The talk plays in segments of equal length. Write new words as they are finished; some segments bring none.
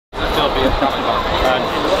be at Comic-Con?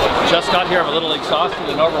 Just got here. I'm a little exhausted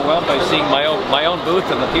and overwhelmed by seeing my own booth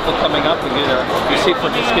and the people coming up. And you see,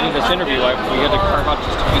 for just getting this interview, we had to carve out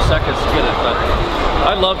just a few seconds to get it. But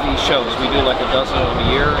I love these shows. We do like a dozen of them a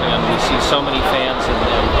year, and we see so many fans and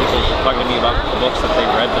people talking to me about the books that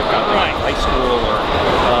they've read that got them in high school, or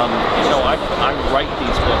you know, I write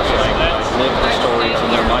these books. I live the stories, and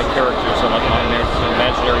they're my characters and my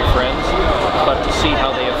imaginary friends. But to see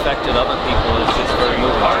how they affected other people is just very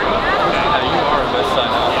moving. You are a West Side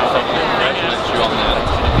author, so I congratulate you on that.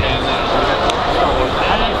 And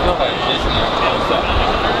how do you feel about Disney?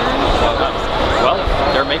 Well,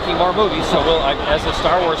 they're making more movies, so as a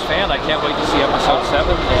Star Wars fan, I can't wait to see Episode 7,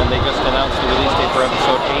 and they just announced the release date for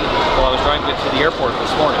Episode 8 while I was driving to the airport this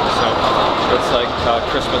morning, so it's like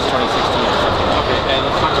Christmas 2016 or something. Okay, and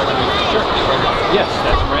let's talk about the movie. Sure. Yes,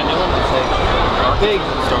 that's a brand new one. It's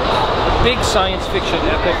a big science fiction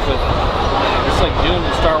epic with, it's like Dune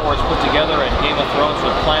and Star Wars put together, and Game of Thrones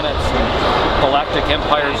with planets and galactic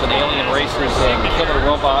empires and alien races and killer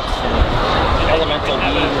robots and elemental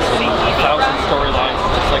beings and 1,000 storylines.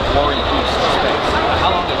 It's just like War and Peace in space.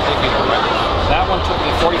 How long did it take you to write? That one took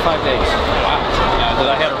me 45 days. Wow. Because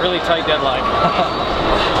I had a really tight deadline.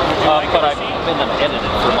 But I've been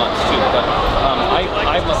editing for months too. But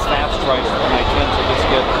I'm a fast writer, and I tend to just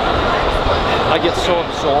I get so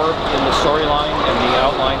absorbed in the storyline and the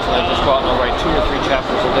outlines, and I just go out and I'll write 2 or 3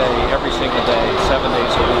 chapters a day, every single day, 7 days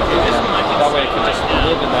a week. And that way I can just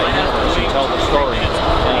live in that universe and tell the story and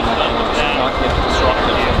not get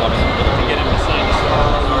disrupted from what I'm going to be.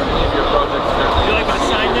 Your projects, do you like to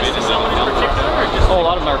assign this to someone in particular? Or just a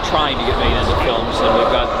lot of them are trying to get made into films, and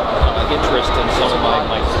we've got interest in some of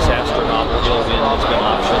my disaster novel, Ill Wind, that's been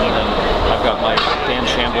optioned, and I've got my Dan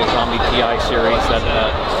Shamble Zombie PI series that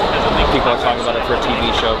people are talking about it for a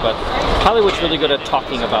TV show. But Hollywood's really good at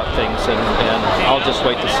talking about things, and I'll just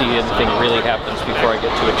wait to see anything really happens before I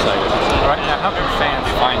get too excited. All right, now how can fans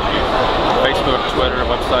find you? Facebook, Twitter,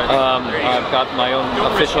 website? I've got my own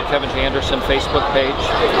official Kevin J. Anderson Facebook page.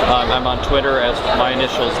 I'm on Twitter as my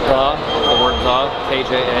initials, the word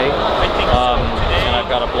KJA. And I've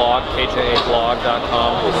got a blog,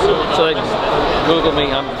 kjablog.com. So they Google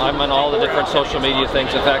me. I'm on all the different social media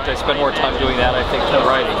things. In fact, I spend more time doing that, I think, than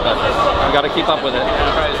writing. But I've got to keep up with it.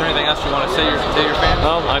 All right, is there anything else you want to say to your fans?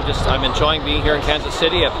 No, I'm enjoying being here in Kansas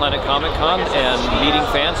City at Planetcomicon and meeting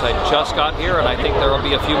fans. I just got here, and I think there will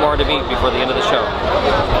be a few more to meet before the end of the show.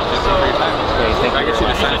 Thank you for your time. Okay, thank you. Can I get you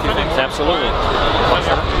to sign a few things? Absolutely.